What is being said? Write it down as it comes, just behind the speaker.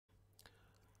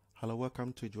Hello,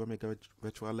 welcome to Geometric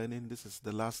Virtual Learning. This is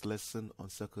the last lesson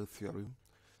on circle theorem,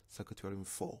 circle theorem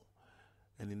 4.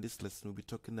 And in this lesson, we'll be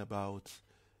talking about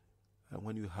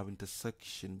when you have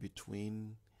intersection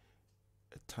between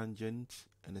a tangent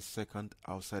and a secant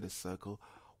outside a circle,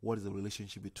 what is the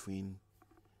relationship between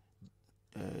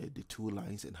the two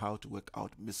lines and how to work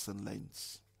out missing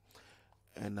lengths.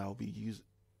 And I'll be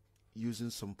using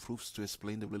some proofs to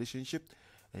explain the relationship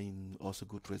and also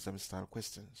go through exam style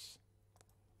questions.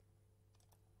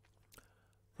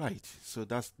 Right, so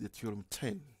that's the theorem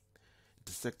 10,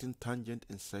 intersecting tangent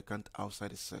and secant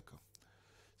outside a circle.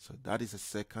 So that is a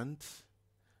secant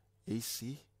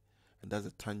AC and that's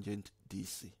a tangent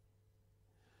DC.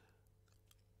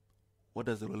 What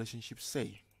does the relationship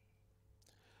say?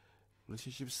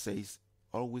 Relationship says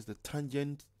always the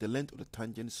length of the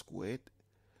tangent squared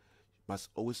must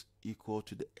always equal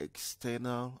to the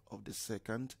external of the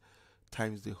secant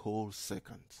times the whole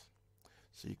secant.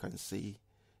 So you can say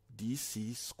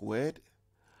DC squared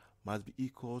must be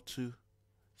equal to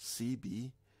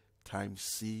CB times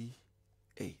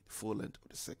CA, full length of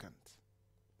the secant.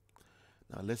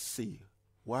 Now let's see,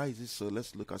 why is it so?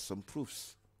 Let's look at some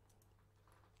proofs.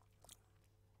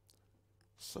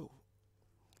 So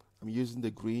I'm using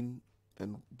the green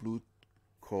and blue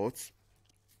chords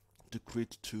to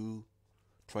create two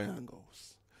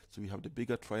triangles. So we have the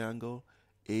bigger triangle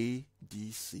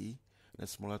ADC and a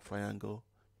smaller triangle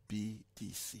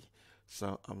BDC.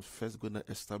 So I'm first going to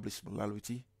establish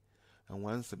similarity, and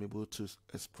once I'm able to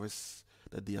express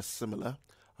that they are similar,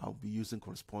 I'll be using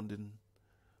corresponding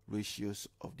ratios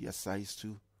of their size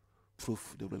to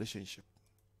prove the relationship.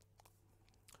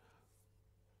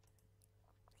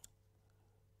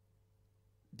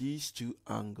 These two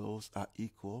angles are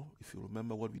equal. If you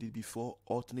remember what we did before,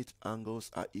 alternate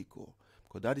angles are equal,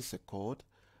 because that is a chord,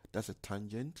 that's a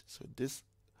tangent. So this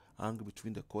angle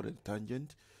between the chord and the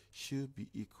tangent should be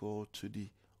equal to the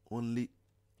only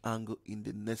angle in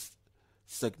the next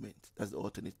segment. That's the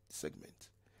alternate segment.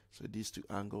 So these two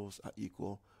angles are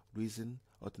equal. Reason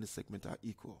alternate segment are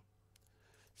equal.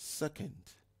 Second,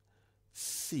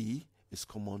 C is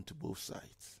common to both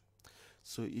sides.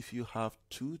 So if you have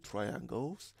two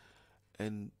triangles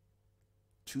and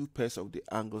two pairs of the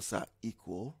angles are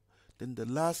equal, then the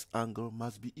last angle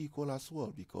must be equal as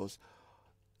well, because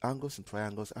angles and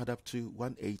triangles add up to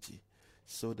 180.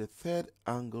 So the third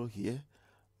angle here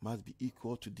must be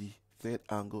equal to the third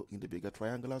angle in the bigger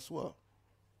triangle as well.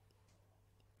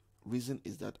 Reason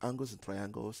is that angles and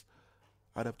triangles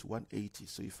add up to 180.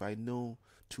 So if I know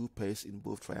two pairs in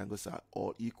both triangles are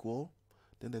all equal,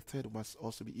 then the third must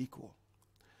also be equal.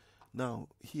 Now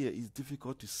here it's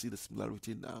difficult to see the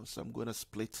similarity now, so I'm going to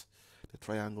split the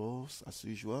triangles as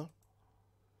usual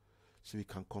so we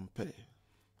can compare.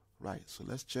 Right, so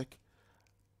let's check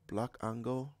black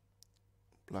angle,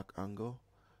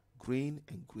 green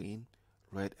and green,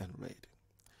 red and red.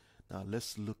 Now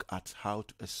let's look at how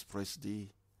to express the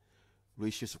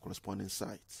ratios of corresponding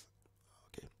sides.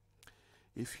 Okay,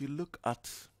 if you look at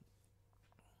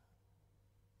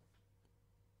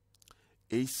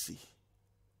AC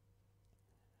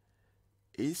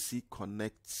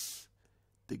connects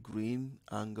the green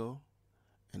angle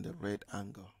and the red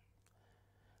angle,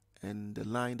 and the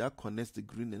line that connects the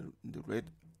green and the red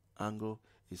angle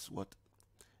is what?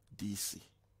 DC.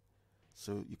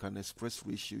 So you can express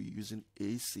ratio using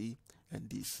AC and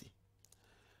DC.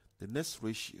 The next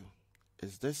ratio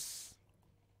is this.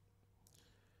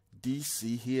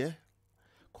 DC here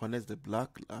connects the black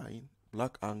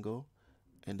angle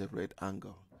and the red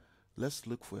angle. Let's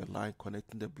look for a line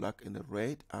connecting the black and the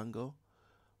red angle.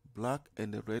 Black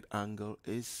and the red angle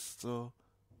is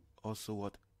also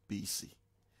what? BC.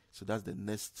 So that's the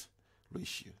next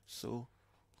ratio. So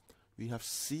we have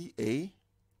CA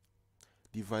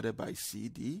divided by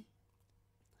CD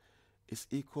is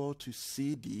equal to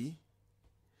CD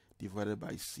divided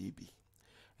by CB.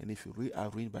 And if you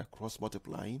rearrange by cross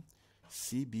multiplying,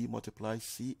 CB multiplies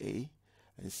CA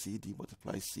and CD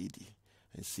multiplies CD.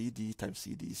 And CD times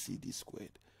CD is CD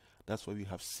squared. That's why we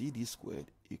have CD squared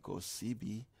equals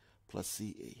CB plus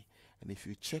CA. And if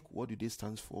you check what do they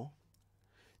stand for,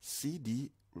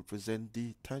 CD represent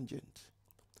the tangent,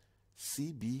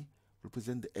 CB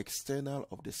represent the external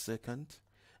of the secant,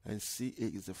 and CA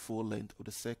is the full length of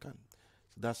the secant.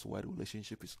 So that's why the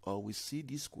relationship is always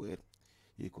CD squared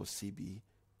equals CB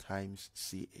times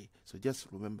CA. So just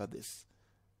remember this.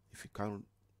 If you can't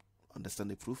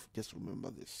understand the proof, just remember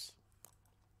this.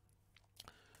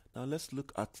 Now let's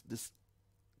look at this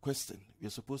question.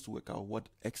 You're supposed to work out what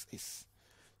X is.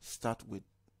 Start with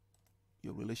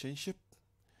your relationship.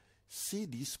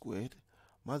 CD squared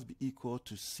must be equal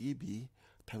to CB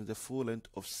times the full length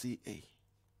of CA.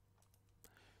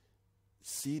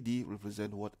 CD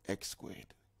represent what? X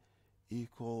squared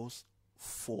equals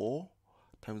 4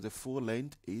 times the full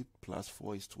length. 8 plus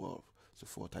 4 is 12. So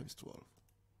 4 times 12.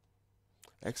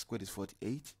 X squared is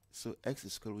 48. So X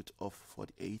is square root of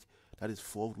 48. That is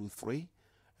 4 root 3.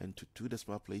 And to 2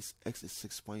 decimal place, X is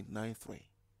 6.93.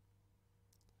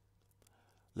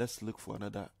 Let's look at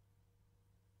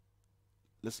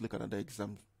another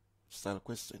exam style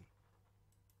question.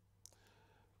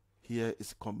 Here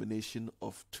is a combination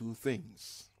of two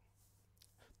things.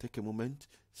 Take a moment,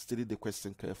 study the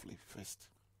question carefully first.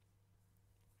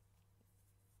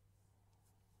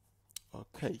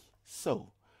 Okay,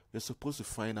 so we're supposed to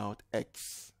find out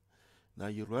X. Now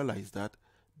you realize that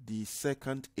the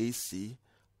second AC,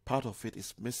 part of it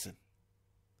is missing.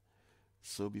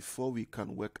 So before we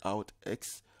can work out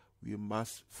X, we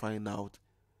must find out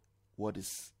what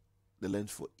is the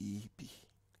length for EB.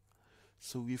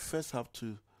 So we first have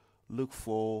to look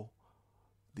for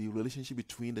the relationship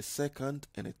between the secant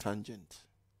and a tangent.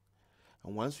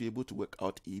 And once we're able to work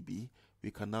out EB,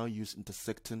 we can now use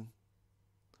intersecting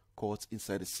chords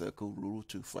inside the circle rule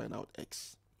to find out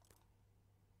X.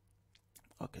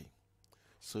 Okay,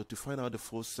 so to find out the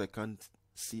full secant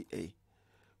CA,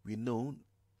 we know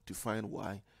to find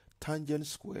Y, tangent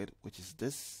squared, which is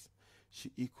this,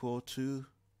 should equal to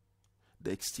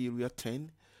the exterior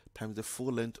 10 times the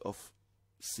full length of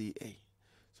CA.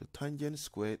 So tangent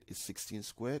squared is 16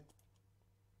 squared.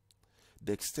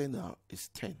 The external is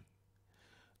 10.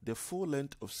 The full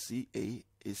length of CA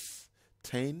is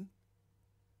 10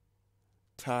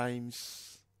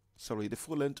 times, the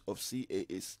full length of CA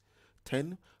is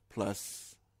 10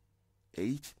 plus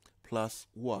 8 plus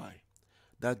Y.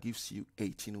 That gives you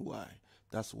 18Y.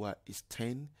 That's why it's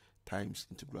 10 times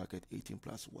into bracket 18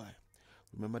 plus Y.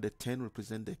 Remember, the 10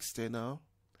 represent the external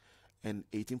and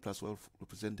 18 plus Y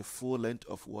represent the full length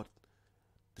of what?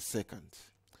 The secant.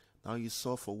 Now you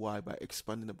solve for Y by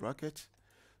expanding the bracket.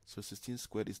 So 16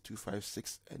 squared is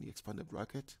 256 and you expand the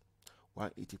bracket.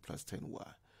 180 plus 10Y.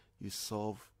 You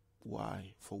solve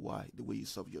Y for Y the way you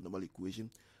solve your normal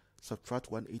equation. Subtract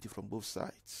 180 from both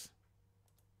sides.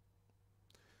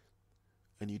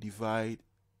 And you divide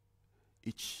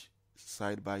each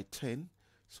side by 10.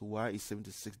 So Y is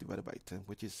 76 divided by 10,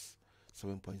 which is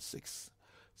 7.6.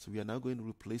 So we are now going to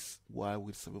replace Y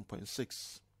with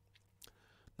 7.6.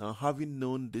 Now, having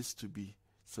known this to be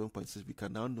 7.6, we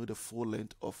can now know the full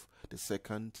length of the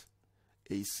second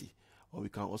AC. Or we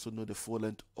can also know the full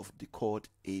length of the chord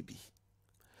AB.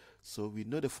 So we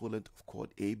know the full length of chord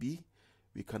AB.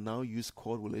 We can now use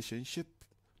chord relationship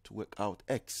to work out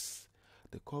X.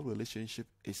 The chord relationship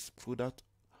is product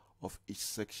of each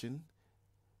section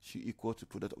should equal to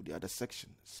product of the other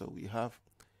section. So we have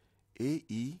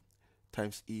AE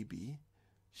times EB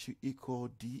should equal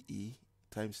DE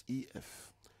times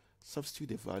EF. Substitute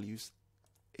the values.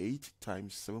 8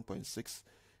 times 7.6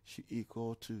 should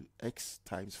equal to X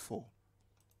times 4.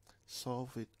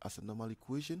 Solve it as a normal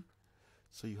equation.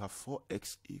 So you have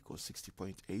 4X equals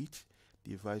 60.8.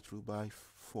 Divide through by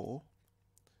 4.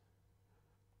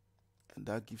 And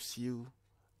that gives you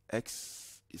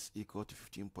X is equal to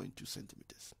 15.2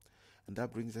 centimeters. And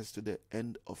that brings us to the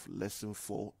end of lesson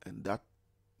 4. And that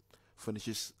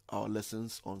finishes our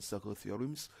lessons on circle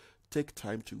theorems. Take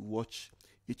time to watch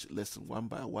each lesson one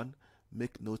by one.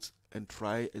 Make notes and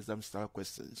try exam style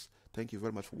questions. Thank you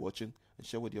very much for watching and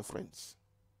share with your friends.